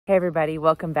Hey everybody,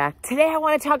 welcome back. Today I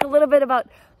want to talk a little bit about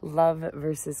love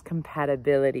versus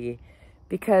compatibility,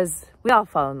 because we all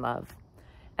fall in love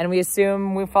and we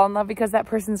assume we fall in love because that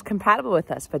person's compatible with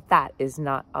us, but that is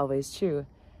not always true.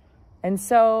 And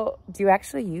so, do you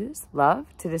actually use love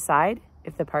to decide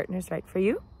if the partner's right for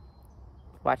you?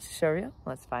 Watch the show reel.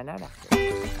 Let's find out after.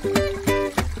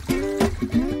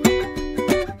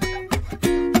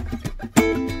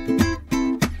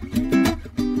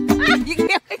 You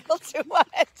can't wiggle too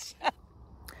much.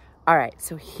 All right,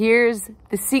 so here's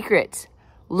the secret.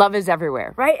 Love is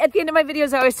everywhere, right? At the end of my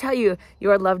videos, I always tell you,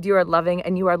 you are loved, you are loving,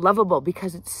 and you are lovable,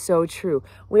 because it's so true.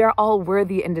 We are all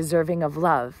worthy and deserving of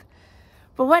love.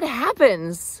 But what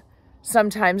happens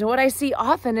sometimes, and what I see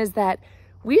often, is that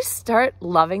we start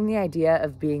loving the idea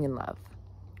of being in love,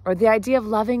 or the idea of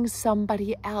loving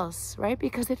somebody else, right?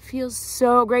 Because it feels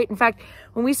so great. In fact,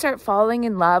 when we start falling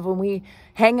in love, when we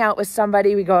hang out with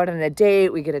somebody, we go out on a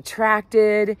date, we get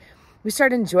attracted, we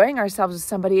start enjoying ourselves with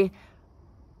somebody.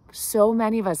 So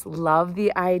many of us love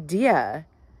the idea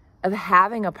of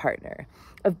having a partner,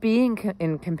 of being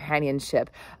in companionship,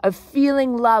 of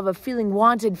feeling love, of feeling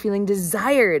wanted, feeling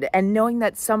desired, and knowing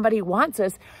that somebody wants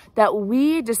us, that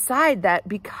we decide that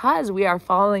because we are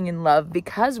falling in love,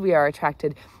 because we are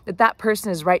attracted, that that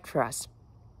person is right for us.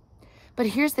 But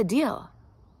here's the deal.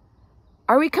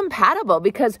 Are we compatible?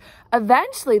 Because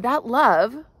eventually that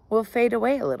love will fade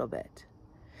away a little bit.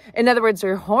 In other words,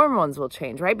 your hormones will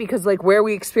change, right? Because like where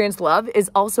we experience love is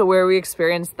also where we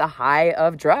experience the high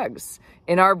of drugs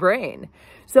in our brain.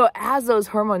 So as those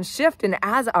hormones shift and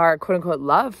as our quote unquote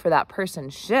love for that person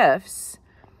shifts,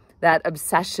 that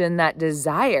obsession, that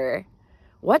desire,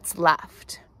 what's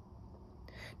left?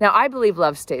 Now, I believe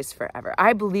love stays forever.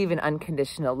 I believe in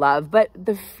unconditional love, but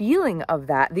the feeling of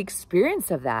that, the experience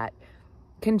of that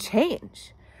can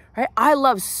change, right? I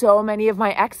love so many of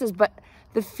my exes, but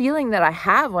the feeling that I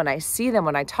have when I see them,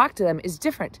 when I talk to them, is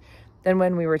different than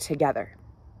when we were together.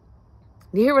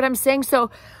 You hear what I'm saying? So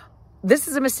this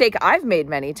is a mistake I've made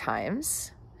many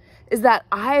times, is that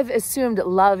I've assumed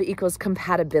love equals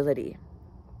compatibility.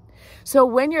 So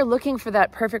when you're looking for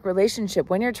that perfect relationship,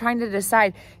 when you're trying to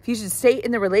decide if you should stay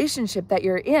in the relationship that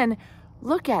you're in,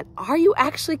 look at, are you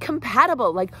actually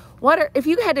compatible? Like, if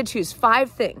you had to choose 5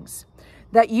 things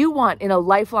that you want in a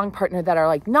lifelong partner that are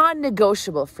like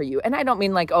non-negotiable for you. And I don't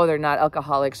mean like, oh, they're not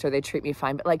alcoholics or they treat me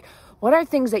fine, but like, what are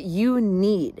things that you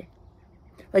need?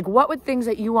 Like, what would things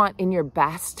that you want in your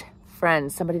best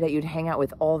friend, somebody that you'd hang out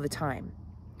with all the time?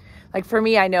 Like for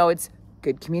me, I know it's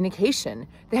good communication.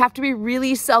 They have to be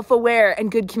really self-aware and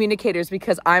good communicators,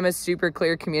 because I'm a super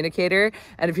clear communicator.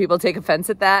 And if people take offense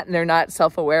at that and they're not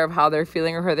self-aware of how they're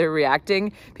feeling or how they're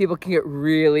reacting, people can get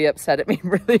really upset at me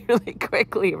really, really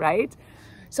quickly, right?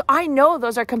 So I know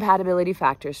those are compatibility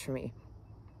factors for me.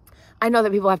 I know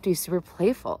that people have to be super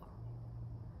playful,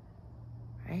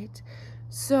 right?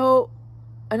 So,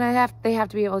 and they have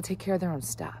to be able to take care of their own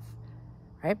stuff,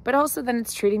 right? But also then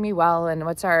it's treating me well, and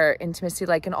what's our intimacy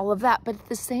like and all of that. But at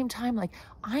the same time, like,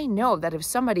 I know that if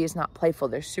somebody is not playful,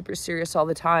 they're super serious all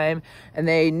the time and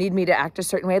they need me to act a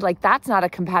certain way, like that's not a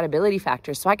compatibility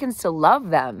factor. So I can still love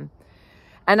them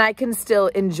and I can still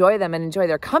enjoy them and enjoy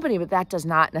their company, but that does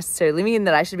not necessarily mean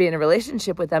that I should be in a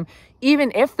relationship with them,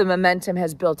 even if the momentum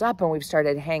has built up and we've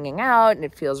started hanging out and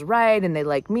it feels right and they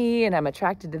like me and I'm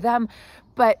attracted to them.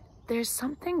 But there's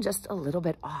something just a little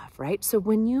bit off, right? So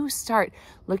when you start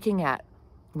looking at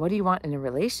what do you want in a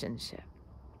relationship,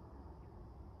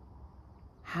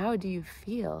 how do you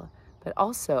feel? But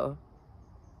also,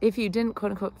 if you didn't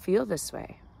quote unquote feel this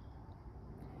way,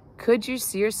 could you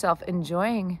see yourself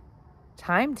enjoying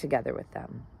time together with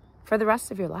them for the rest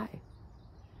of your life?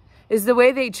 Is the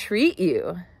way they treat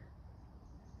you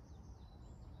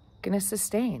going to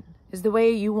sustain? Is the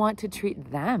way you want to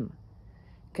treat them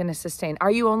going to sustain? Are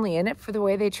you only in it for the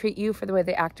way they treat you, for the way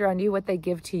they act around you, what they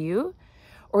give to you?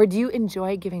 Or do you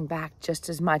enjoy giving back just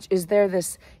as much? Is there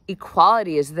this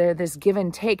equality? Is there this give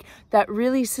and take that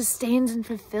really sustains and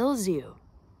fulfills you?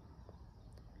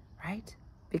 Right?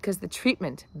 Because the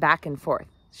treatment back and forth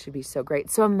should be so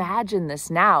great. So imagine this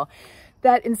now,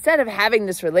 that instead of having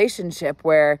this relationship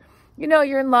where, you know,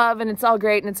 you're in love and it's all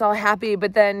great and it's all happy,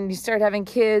 but then you start having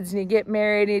kids and you get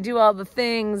married and you do all the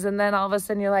things, and then all of a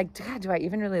sudden you're like, God, do I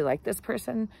even really like this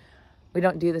person? We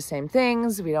don't do the same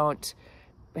things. We don't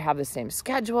have the same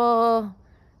schedule.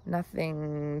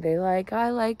 Nothing they like, I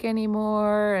like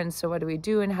anymore. And so what do we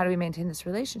do and how do we maintain this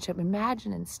relationship?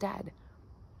 Imagine instead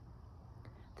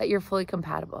that you're fully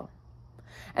compatible.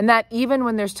 And that even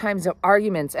when there's times of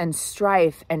arguments and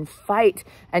strife and fight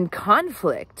and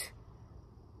conflict,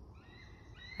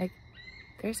 like,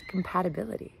 there's a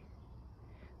compatibility.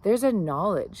 There's a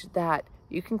knowledge that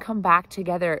You can come back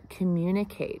together,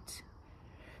 communicate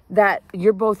that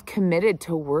you're both committed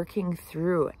to working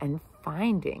through and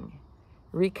finding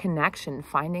reconnection,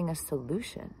 finding a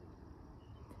solution.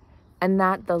 And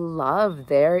that the love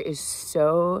there is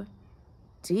so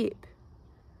deep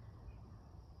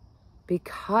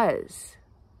because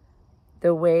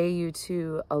the way you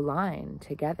two align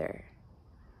together,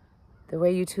 the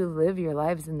way you two live your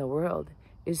lives in the world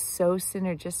is so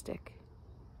synergistic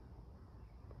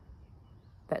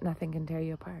that nothing can tear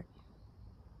you apart.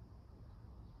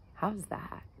 How's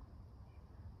that?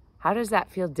 How does that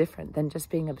feel different than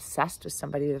just being obsessed with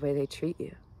somebody, the way they treat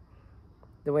you,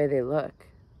 the way they look,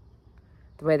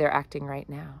 the way they're acting right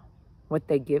now, what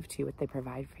they give to you, what they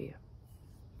provide for you?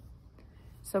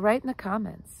 So write in the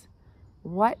comments,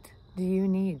 what do you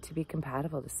need to be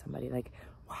compatible to somebody? Like,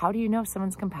 how do you know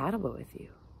someone's compatible with you?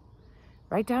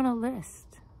 Write down a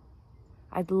list.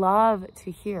 I'd love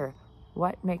to hear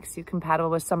what makes you compatible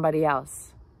with somebody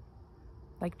else.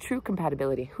 Like true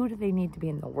compatibility. Who do they need to be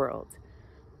in the world?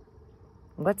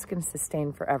 What's going to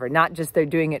sustain forever? Not just they're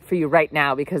doing it for you right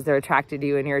now because they're attracted to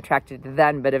you and you're attracted to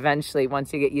them, but eventually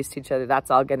once you get used to each other, that's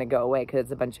all going to go away because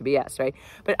it's a bunch of BS, right?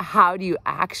 But how do you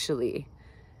actually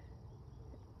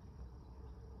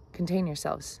contain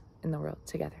yourselves in the world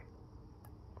together?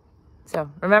 So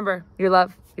remember, you're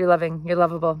loved, you're loving, you're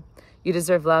lovable. You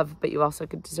deserve love, but you also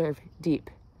could deserve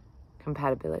deep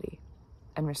compatibility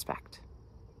and respect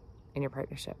in your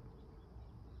partnership.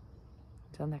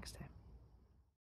 Until next time.